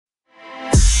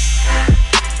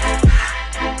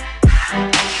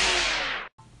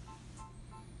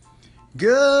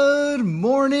Good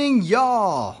morning,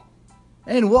 y'all,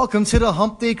 and welcome to the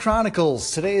Hump Day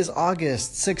Chronicles. Today is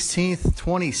August 16th,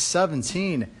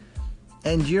 2017,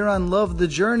 and you're on Love the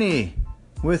Journey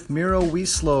with Miro We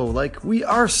Slow. Like, we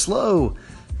are slow,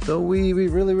 though we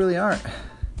really aren't.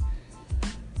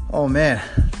 Oh, man.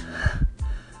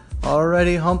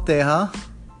 Already Hump Day, huh?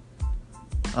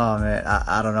 Oh, man,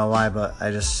 I don't know why, but I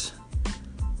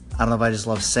don't know if I just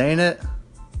love saying it.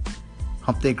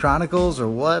 Hump Day Chronicles or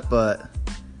what, but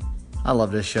I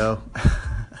love this show.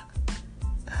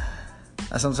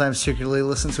 I sometimes secretly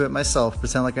listen to it myself,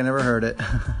 pretend like I never heard it.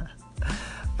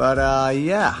 But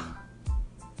yeah.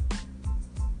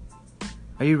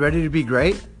 Are you ready to be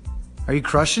great? Are you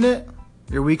crushing it?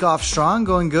 Your week off strong,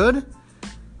 going good?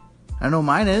 I know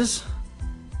mine is.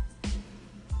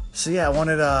 So yeah, I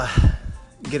wanted to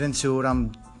get into what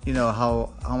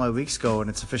how my week's go,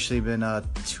 and it's officially been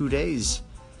 2 days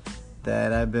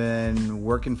that I've been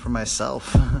working for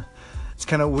myself. It's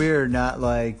kind of weird not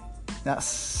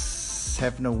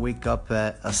having to wake up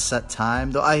at a set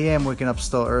time, though I am waking up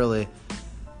still early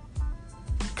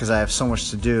because I have so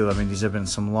much to do. I mean, these have been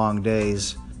some long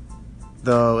days,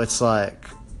 though. It's like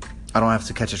I don't have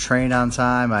to catch a train on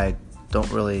time. I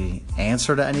don't really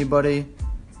answer to anybody.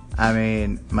 I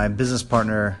mean, my business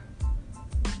partner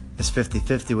is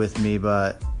 50-50 with me,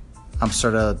 but I'm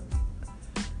sort of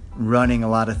running a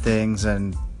lot of things,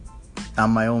 and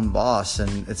I'm my own boss,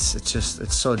 and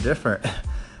it's so different.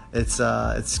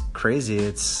 It's crazy.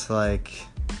 It's like,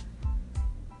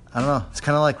 I don't know, it's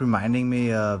kind of like reminding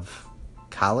me of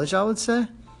college, I would say,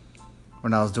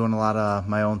 when I was doing a lot of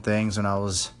my own things, when I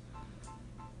was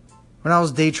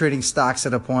day trading stocks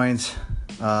at a point,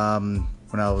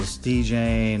 when I was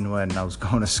DJing, when I was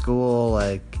going to school,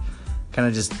 like kind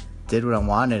of just did what I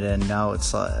wanted, and now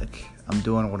it's like I'm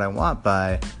doing what I want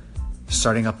by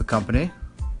starting up a company,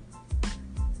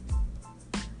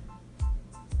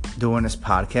 doing this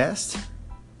podcast,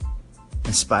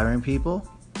 inspiring people,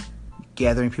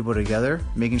 gathering people together,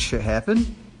 making shit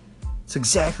happen. It's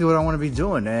exactly what I want to be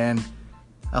doing, and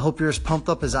I hope you're as pumped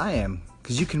up as I am,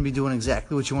 because you can be doing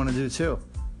exactly what you want to do too.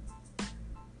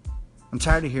 I'm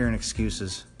tired of hearing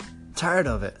excuses. I'm tired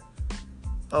of it.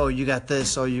 Oh, you got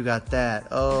this. Oh, you got that.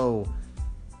 Oh,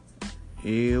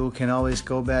 you can always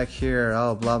go back here.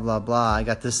 Oh, blah, blah, blah. I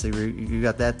got this degree. You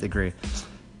got that degree.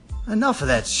 Enough of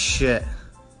that shit.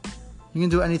 You can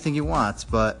do anything you want,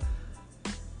 but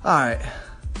alright.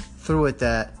 Through with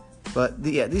that. But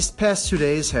these past 2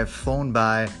 days have flown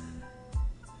by.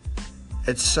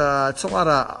 It's a lot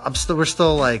of. We're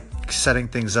still like setting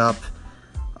things up.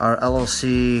 Our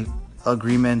LLC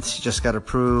agreement just got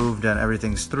approved and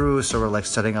everything's through, so we're like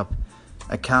setting up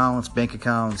accounts, bank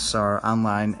accounts, our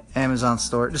online Amazon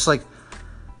store. Just like,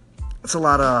 it's a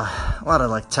lot of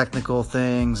like technical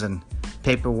things and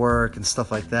paperwork and stuff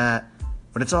like that.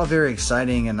 But it's all very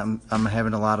exciting, and I'm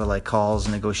having a lot of like calls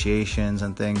and negotiations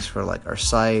and things for like our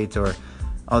site or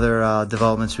other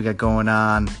developments we got going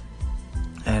on.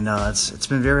 And it's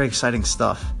been very exciting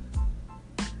stuff.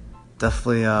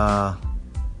 Definitely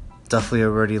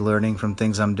already learning from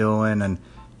things I'm doing and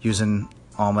using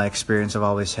all my experience I've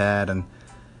always had, and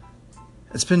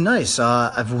it's been nice.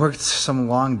 I've worked some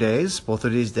long days, both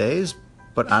of these days,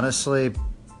 but honestly,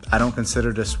 I don't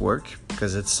consider this work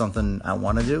because it's something I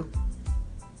want to do.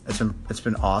 It's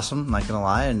been awesome, I'm not gonna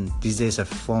lie, and these days have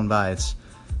flown by. It's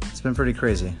been pretty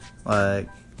crazy. Like,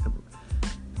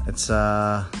 it's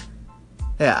I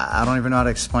don't even know how to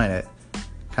explain it.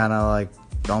 Kind of like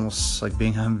almost like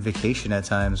being on vacation at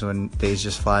times when days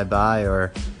just fly by,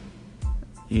 or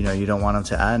you don't want them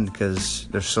to end because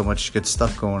there's so much good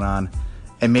stuff going on.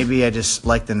 And maybe I just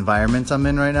like the environment I'm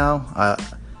in right now.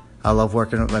 I love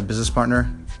working with my business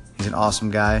partner. He's an awesome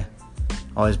guy.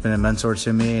 Always been a mentor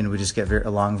to me, and we just get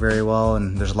along very well.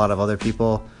 And there's a lot of other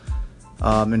people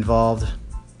involved.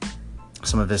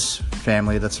 Some of his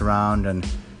family that's around, and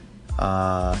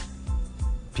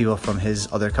people from his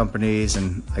other companies.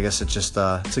 And I guess it's just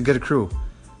it's a good crew.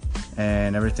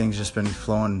 And everything's just been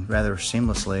flowing rather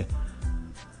seamlessly.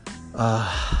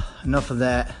 Enough of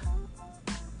that.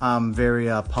 I'm very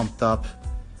pumped up.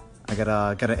 I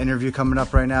got an interview coming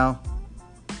up right now.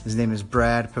 His name is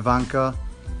Brad Pavanka.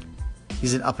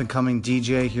 He's an up-and-coming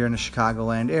DJ here in the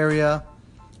Chicagoland area.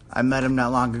 I met him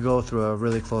not long ago through a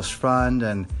really close friend,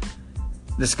 and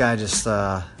this guy just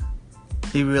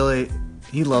he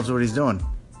loves what he's doing.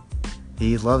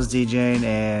 He loves DJing,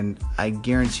 and I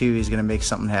guarantee you he's gonna make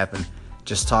something happen.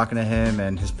 Just talking to him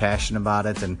and his passion about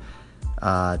it, and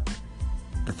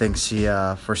the things he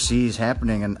foresees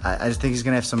happening, and I just think he's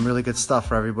going to have some really good stuff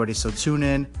for everybody, so tune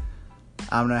in.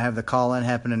 I'm going to have the call-in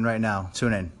happening right now.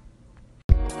 Tune in.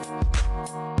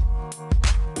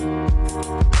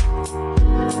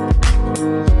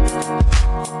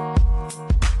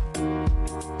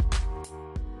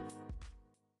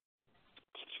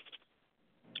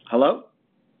 Hello?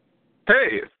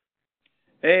 Hey.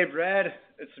 Hey, Brad.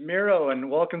 It's Miro, and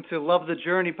welcome to Love the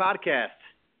Journey podcast.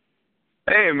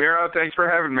 Hey, Miro. Thanks for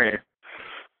having me.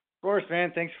 Of course,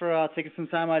 man. Thanks for taking some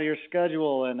time out of your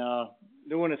schedule and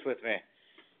doing this with me.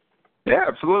 Yeah,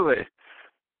 absolutely.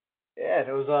 Yeah,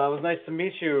 it was nice to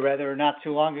meet you rather not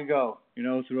too long ago,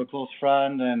 through a close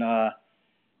friend, and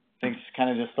things kind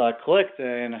of just clicked,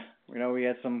 and we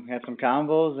had some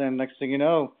combos, and next thing you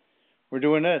know, we're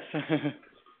doing this.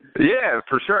 Yeah,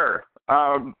 for sure.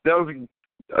 That was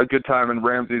a good time, and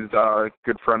Ramsey's a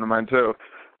good friend of mine too.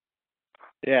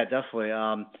 Yeah, definitely.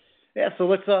 Yeah, so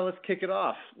let's kick it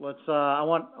off. I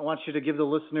want you to give the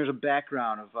listeners a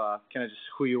background of kind of just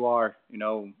who you are,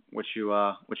 what you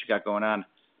got going on.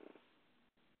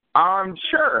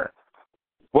 Sure.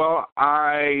 Well,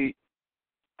 how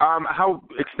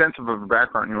extensive of a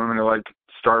background? You want me to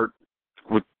start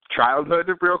with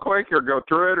childhood real quick, or go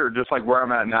through it, or just where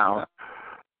I'm at now?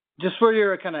 Just where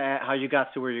you're kind of at, how you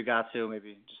got to where you got to,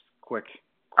 maybe just quick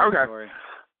okay. story.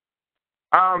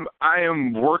 I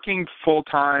am working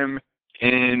full-time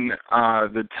in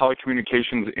the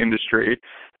telecommunications industry.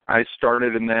 I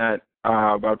started in that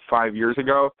about 5 years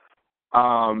ago,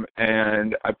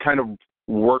 and I've kind of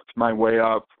worked my way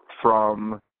up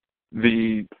from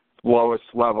the lowest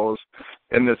levels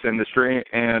in this industry,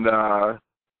 and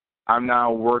I'm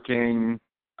now working,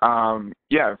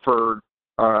 for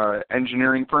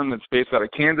engineering firm that's based out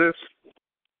of Kansas,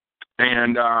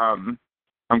 and I'm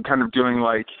kind of doing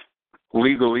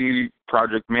legally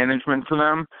project management for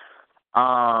them.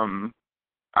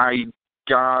 I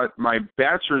got my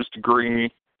bachelor's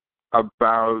degree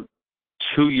about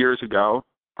 2 years ago.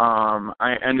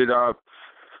 I ended up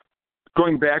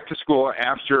going back to school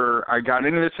after I got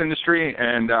into this industry,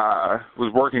 and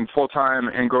was working full-time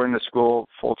and going to school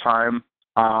full-time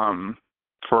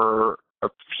for a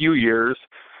few years,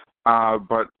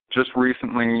 but just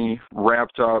recently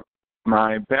wrapped up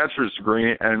my bachelor's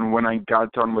degree, and when I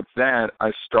got done with that,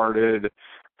 I started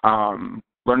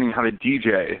learning how to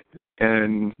DJ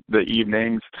in the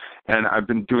evenings, and I've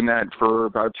been doing that for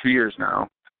about 2 years now.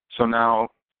 So now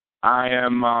I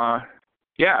am, I'm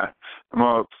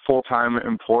a full-time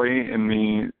employee in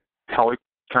the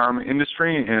telecom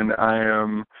industry, and I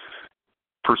am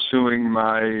pursuing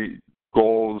my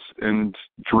goals and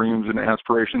dreams and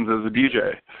aspirations as a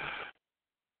DJ.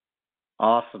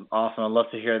 Awesome. I'd love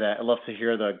to hear that. I'd love to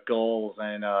hear the goals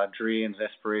and dreams,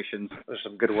 aspirations. Those are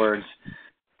some good words.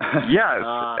 Yes,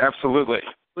 absolutely.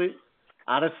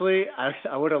 Honestly,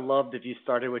 I would have loved if you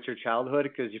started with your childhood,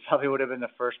 because you probably would have been the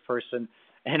first person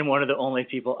and one of the only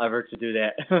people ever to do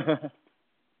that.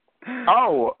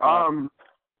 No, I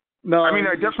mean,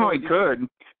 I definitely could.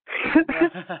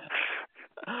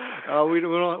 We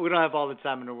don't have all the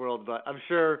time in the world, but I'm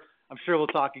sure we'll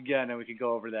talk again and we can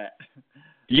go over that.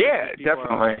 Yeah,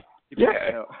 definitely.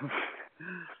 Yeah.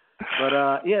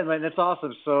 But yeah, man, that's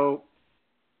awesome. So,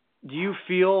 do you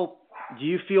feel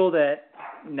that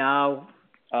now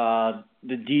the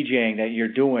DJing that you're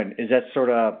doing, is that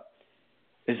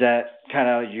kind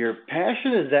of your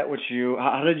passion? Is that what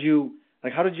how did you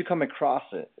come across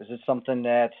it? Is it something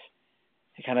that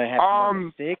you kind of had by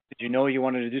mistake? Did you know you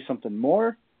wanted to do something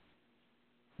more?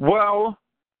 Well,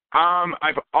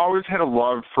 I've always had a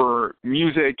love for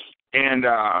music and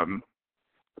not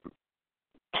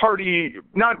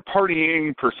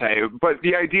partying per se, but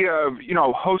the idea of,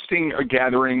 hosting a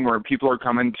gathering where people are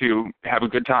coming to have a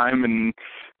good time and,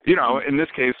 in this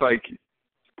case,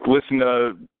 listen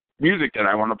to music that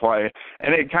I want to play.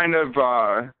 And it kind of,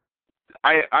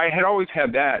 I had always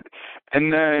had that.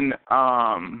 And then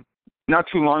not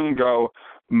too long ago,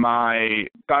 my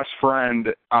best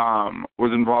friend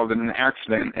was involved in an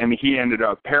accident, and he ended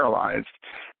up paralyzed.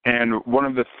 And one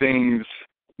of the things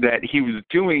that he was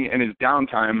doing in his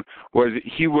downtime was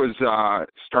he was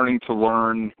starting to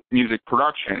learn music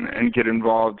production and get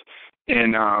involved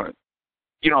in,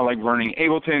 learning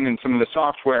Ableton and some of the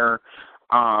software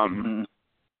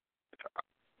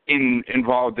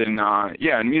involved in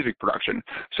in music production.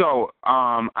 So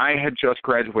I had just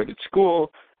graduated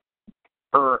school,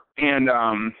 and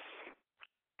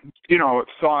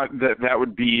thought that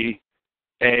would be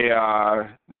a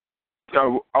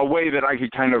way that I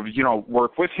could kind of,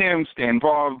 work with him, stay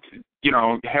involved,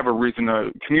 have a reason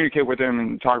to communicate with him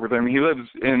and talk with him. He lives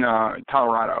in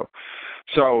Colorado.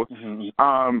 So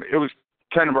it was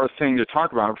kind of our thing to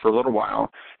talk about for a little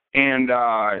while. And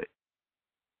I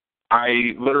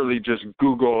literally just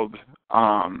Googled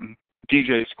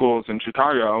DJ schools in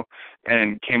Chicago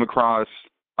and came across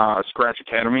Scratch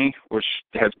Academy, which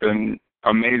has been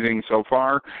amazing so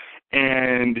far.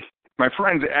 And my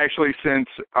friend's actually since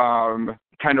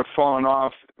kind of fallen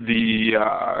off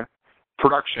the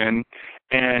production,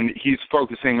 and he's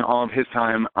focusing all of his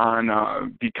time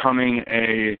on becoming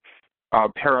a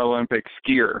Paralympic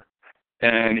skier.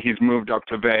 And he's moved up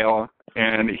to Vail,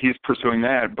 and he's pursuing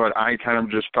that. But I kind of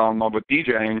just fell in love with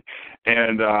DJing,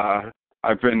 and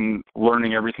I've been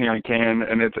learning everything I can,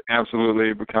 and it's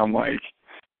absolutely become like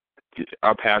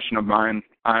a passion of mine.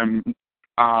 I'm,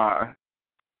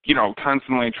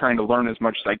 constantly trying to learn as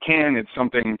much as I can. It's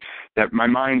something that my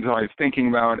mind's always thinking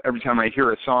about. Every time I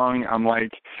hear a song, I'm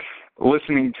like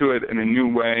listening to it in a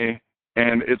new way,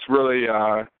 and it's really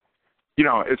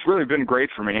it's really been great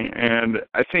for me, and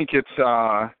I think it's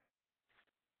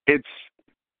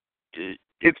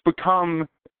become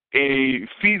a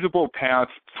feasible path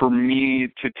for me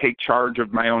to take charge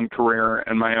of my own career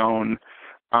and my own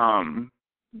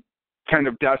kind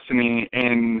of destiny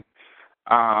in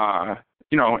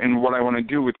in what I want to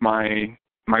do with my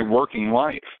working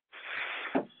life.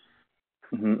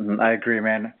 Mm-hmm. I agree,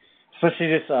 man.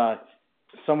 Especially just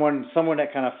someone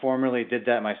that kind of formerly did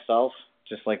that myself,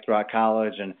 just like throughout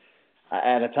college, and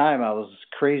at a time I was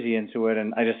crazy into it,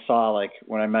 and I just saw like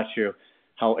when I met you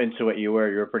how into it you were.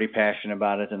 You were pretty passionate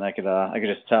about it, and I could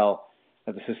just tell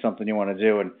that this is something you want to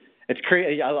do. And it's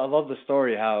crazy. I love the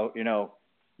story how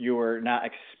you were not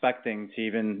expecting to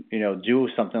even do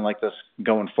something like this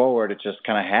going forward. It just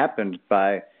kind of happened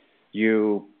by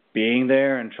you being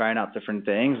there and trying out different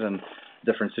things and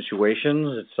different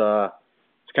situations. It's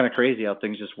kind of crazy how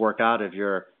things just work out if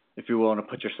you're willing to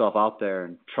put yourself out there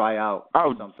and try out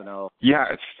something else.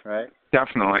 Yes, right,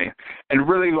 definitely, and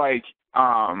really like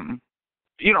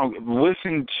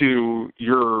listen to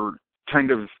your kind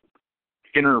of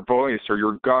inner voice or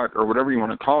your gut or whatever you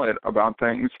want to call it about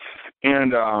things,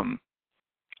 and I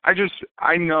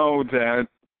know that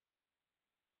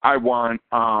I want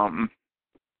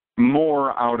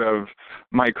more out of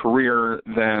my career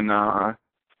than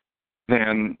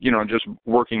just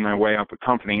working my way up a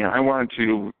company. I wanted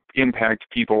to impact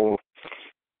people's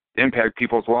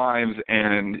lives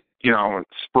and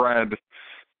spread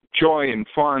joy and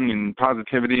fun and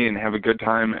positivity and have a good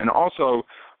time. And also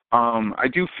I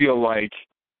do feel like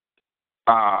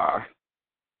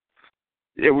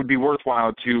it would be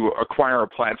worthwhile to acquire a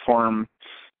platform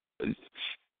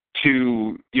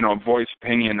to voice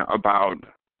opinion about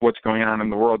what's going on in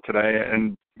the world today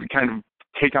and kind of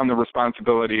take on the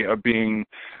responsibility of being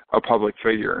a public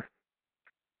figure.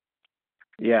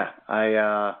 Yeah,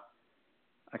 I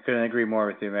couldn't agree more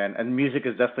with you, man. And music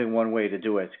is definitely one way to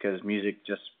do it because music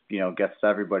just gets to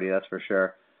everybody. That's for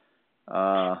sure.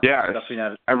 Yeah,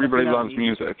 everybody loves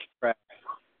music.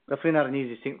 Definitely not an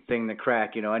easy thing to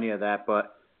crack, any of that.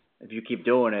 But if you keep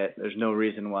doing it, there's no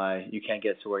reason why you can't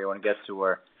get to where you want to get to,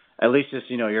 or at least just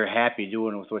you're happy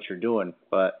doing with what you're doing.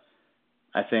 But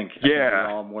I think we're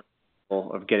all more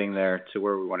capable of getting there to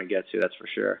where we want to get to. That's for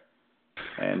sure.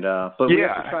 And but we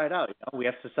have to try it out. We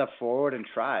have to step forward and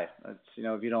try. It's,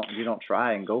 if you don't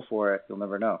try and go for it, you'll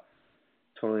never know.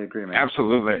 Totally agree, man.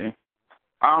 Absolutely.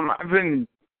 I've been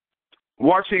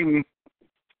watching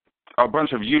a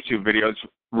bunch of YouTube videos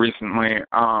recently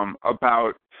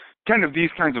about kind of these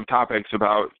kinds of topics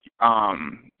about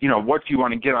what do you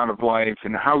want to get out of life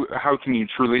and how can you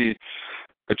truly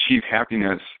achieve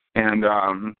happiness. And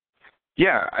I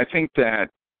think that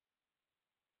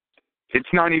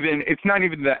it's not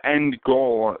even the end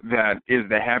goal that is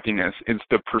the happiness. It's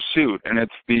the pursuit, and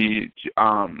it's the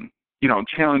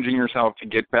challenging yourself to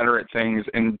get better at things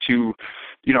and to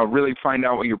really find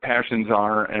out what your passions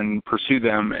are and pursue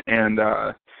them and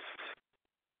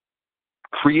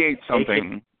create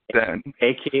something that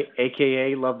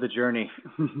AKA love the journey.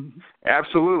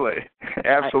 Absolutely.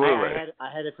 I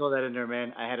had to throw that in there,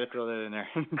 man. I had to throw that in there.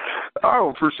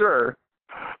 Oh, for sure.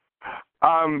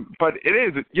 But it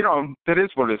is, that is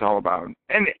what it's all about.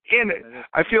 And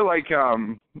I feel like I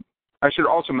should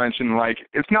also mention, like,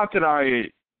 it's not that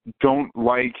I don't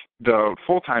like the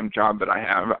full-time job that I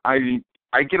have. I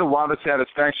get a lot of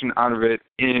satisfaction out of it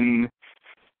in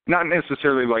not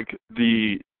necessarily like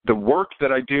the work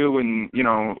that I do and,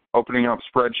 opening up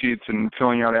spreadsheets and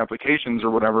filling out applications or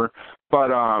whatever,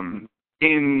 but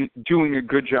in doing a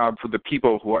good job for the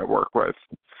people who I work with.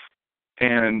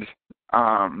 And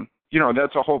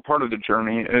that's a whole part of the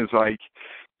journey is like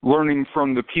learning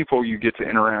from the people you get to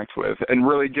interact with and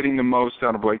really getting the most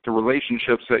out of like the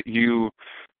relationships that you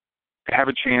have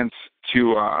a chance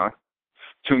to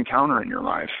encounter in your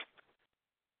life.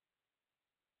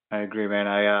 I agree, man.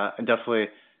 I definitely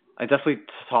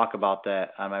talk about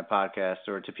that on my podcast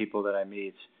or to people that I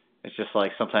meet. It's just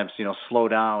like sometimes, slow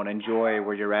down, enjoy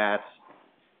where you're at,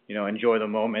 enjoy the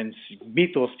moments,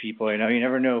 meet those people. You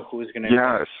never know who's going to Yes.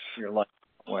 impact your life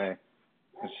that way.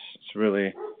 It's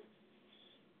really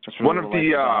One of what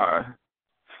life's about.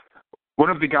 one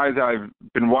of the guys I've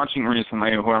been watching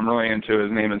recently, who I'm really into,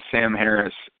 his name is Sam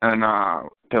Harris, and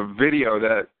the video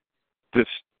that this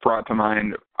brought to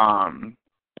mind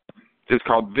is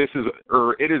called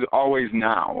 "It Is Always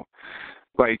Now."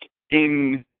 Like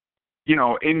in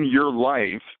your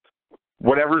life,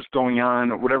 whatever's going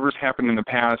on, whatever's happened in the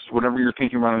past, whatever you're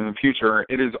thinking about in the future,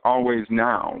 it is always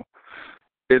now.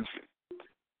 It's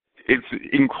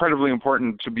incredibly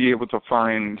important to be able to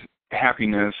find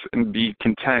happiness and be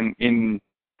content in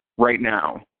right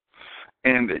now.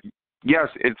 And yes,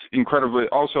 it's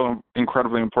also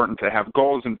incredibly important to have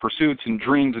goals and pursuits and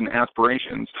dreams and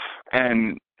aspirations,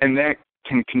 and that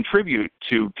can contribute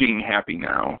to being happy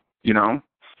now.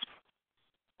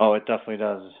 Oh, it definitely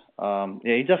does.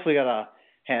 Yeah, you definitely gotta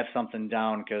have something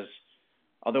down because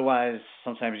otherwise,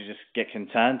 sometimes you just get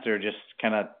content or just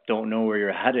kind of don't know where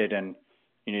you're headed, and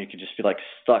you could just be like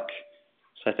stuck.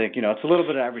 So I think it's a little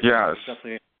bit of everything. Yes. There's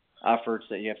definitely efforts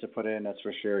that you have to put in. That's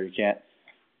for sure. You can't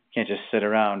just sit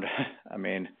around. I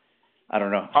mean, I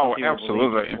don't know. Oh, Some people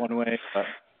believe absolutely. it's one way, but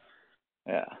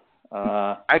yeah.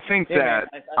 I think yeah,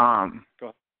 that. man, go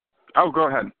ahead. Oh, go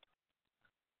ahead.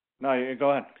 No, go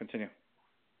ahead. Continue.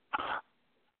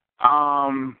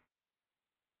 I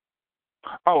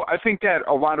think that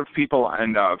a lot of people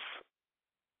end up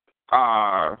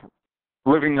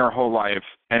living their whole life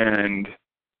and,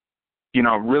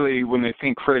 really when they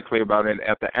think critically about it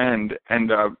at the end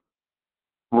up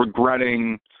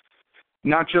regretting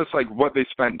not just like what they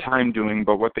spent time doing,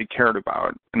 but what they cared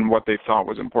about and what they thought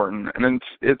was important. And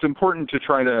it's important to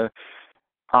try to,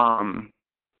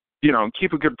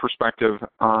 keep a good perspective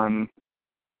on,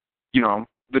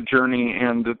 the journey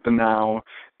and the now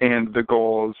and the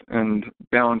goals and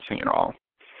balancing it all.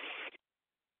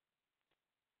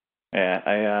 Yeah,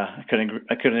 I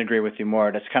couldn't agree with you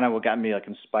more. That's kind of what got me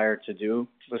inspired to do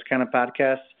this kind of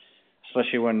podcast,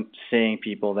 especially when seeing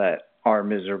people that are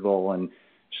miserable and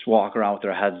just walk around with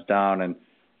their heads down and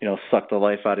suck the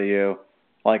life out of you.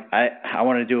 I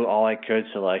want to do all I could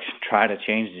to try to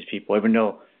change these people, even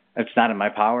though it's not in my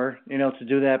power, to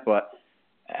do that. But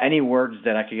any words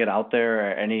that I could get out there,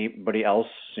 or anybody else,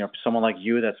 someone like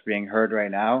you that's being heard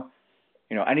right now,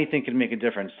 anything can make a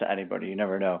difference to anybody. You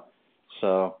never know.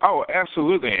 So. Oh,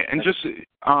 absolutely, and just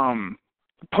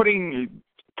putting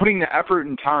the effort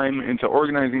and time into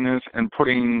organizing this and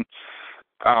putting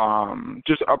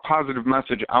just a positive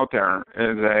message out there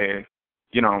is a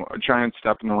giant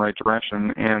step in the right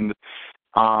direction, and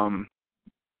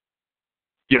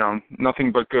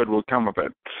nothing but good will come of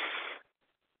it.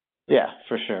 Yeah,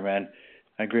 for sure, man.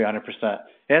 I agree 100%.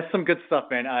 That's some good stuff,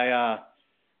 man. I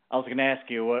was going to ask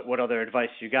you what other advice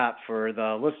you got for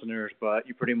the listeners, but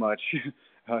you pretty much gave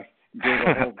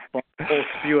a whole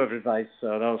spew of advice,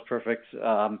 so that was perfect.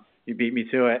 You beat me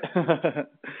to it.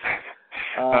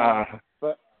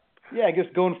 But yeah, I guess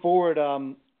going forward,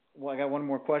 I got one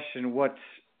more question. What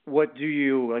do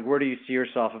you where do you see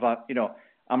yourself? I'm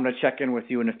going to check in with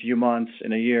you in a few months,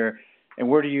 in a year. And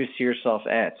where do you see yourself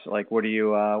at? Where do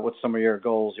you? What's some of your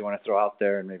goals you want to throw out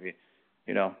there, and maybe,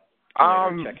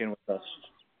 check in with us.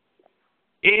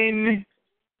 In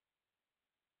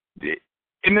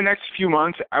the next few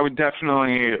months, I would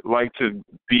definitely like to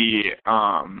be, as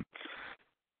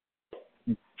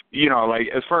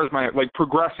far as my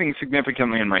progressing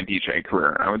significantly in my DJ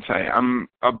career. I would say I'm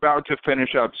about to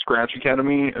finish up Scratch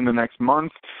Academy in the next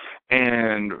month,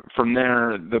 and from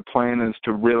there, the plan is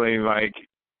to really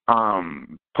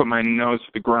put my nose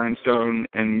to the grindstone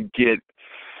and get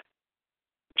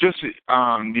just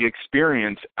the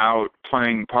experience out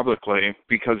playing publicly,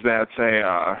 because that's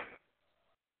a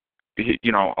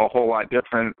whole lot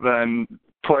different than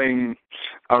playing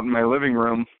out in my living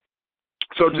room.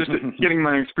 So just getting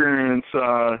my experience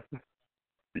in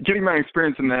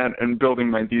that and building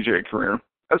my DJ career,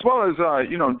 as well as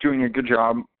doing a good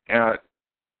job at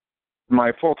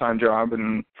my full-time job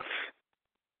and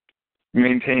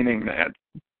maintaining that.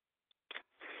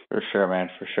 For sure, man.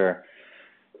 For sure.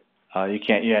 You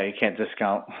can't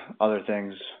discount other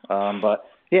things. But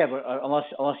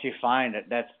unless you find that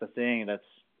that's the thing, that's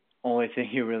the only thing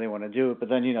you really want to do. But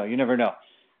then you never know.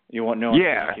 You won't know until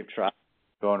you keep trying,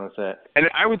 going with it. And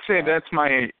I would say that's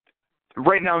my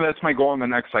goal in the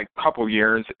next couple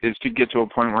years, is to get to a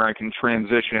point where I can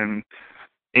transition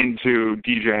into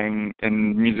DJing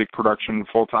and music production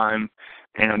full time,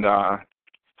 and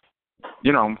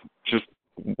just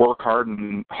work hard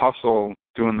and hustle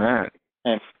doing that.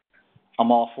 And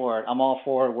I'm all for it. I'm all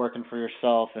for working for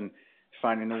yourself and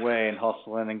finding a way and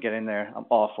hustling and getting there. I'm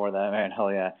all for that, man.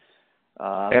 Hell yeah.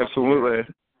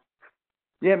 Absolutely.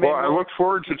 Yeah, man. Well, I look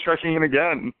forward to checking in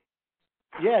again.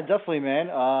 Yeah, definitely,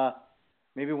 man.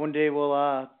 Maybe one day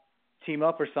we'll team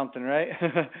up or something, right?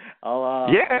 I'll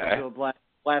do a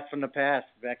blast from the past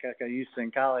back like I used to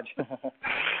in college.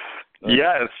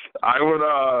 Yes, I would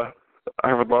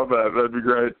love that. That'd be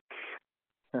great.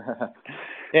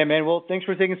 Yeah, man. Well, thanks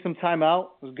for taking some time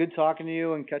out. It was good talking to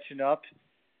you and catching up.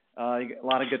 You got a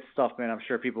lot of good stuff, man. I'm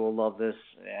sure people will love this,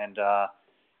 and I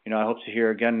hope to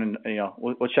hear again. And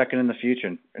we'll check in the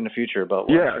future. But I'm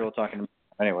sure we'll talk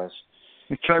anyways.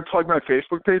 Can I plug my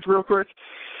Facebook page real quick?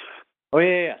 Oh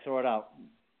yeah. Throw it out.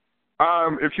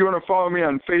 If you want to follow me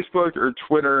on Facebook or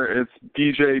Twitter, it's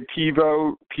DJ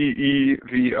Pevo,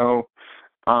 Pevo.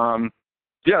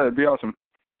 That'd be awesome.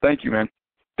 Thank you, man.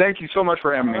 Thank you so much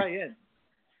for having me. All right, yeah.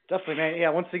 Definitely, man. Yeah,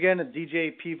 once again, it's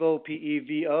DJ Pevo,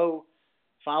 Pevo.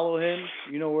 Follow him.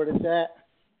 You know where it's at.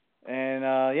 And,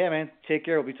 man, take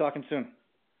care. We'll be talking soon.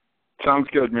 Sounds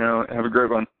good, man. Have a great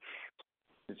one.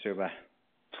 You too. Bye.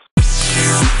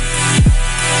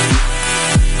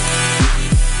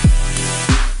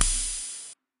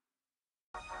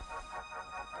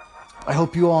 I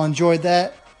hope you all enjoyed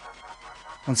that.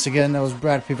 Once again, that was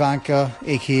Brad Pivanka,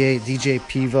 a.k.a. DJ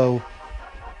Pevo.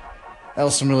 That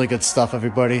was some really good stuff,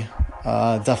 everybody.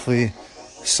 Definitely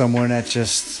someone that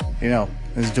just,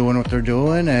 is doing what they're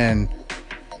doing and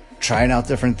trying out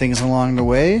different things along the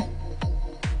way.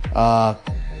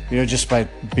 Just by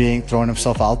throwing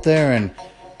himself out there and,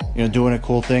 doing a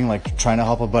cool thing like trying to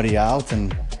help a buddy out,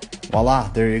 and voila,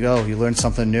 there you go. You learned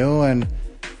something new, and,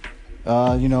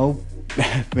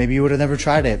 maybe you would have never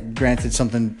tried it. Granted,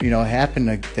 something, happened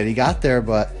that he got there,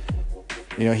 but,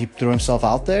 he threw himself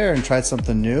out there and tried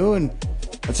something new, and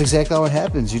that's exactly how it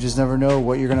happens. You just never know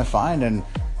what you're going to find and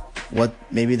what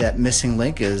maybe that missing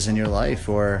link is in your life,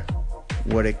 or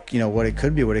what it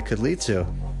could be, what it could lead to.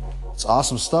 It's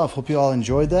awesome stuff. Hope you all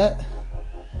enjoyed that.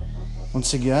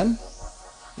 Once again,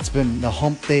 it's been the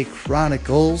Hump Day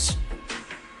Chronicles.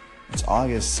 It's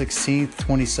August 16th,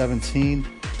 2017.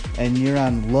 And you're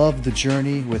on Love the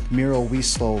Journey with Miro We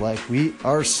Slow, like we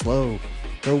are slow,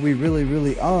 though we really,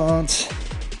 really aren't.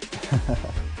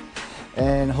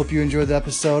 And hope you enjoyed the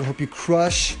episode. Hope you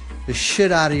crush the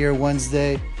shit out of your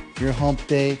Wednesday, your hump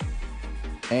day.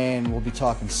 And we'll be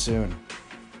talking soon.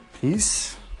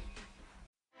 Peace.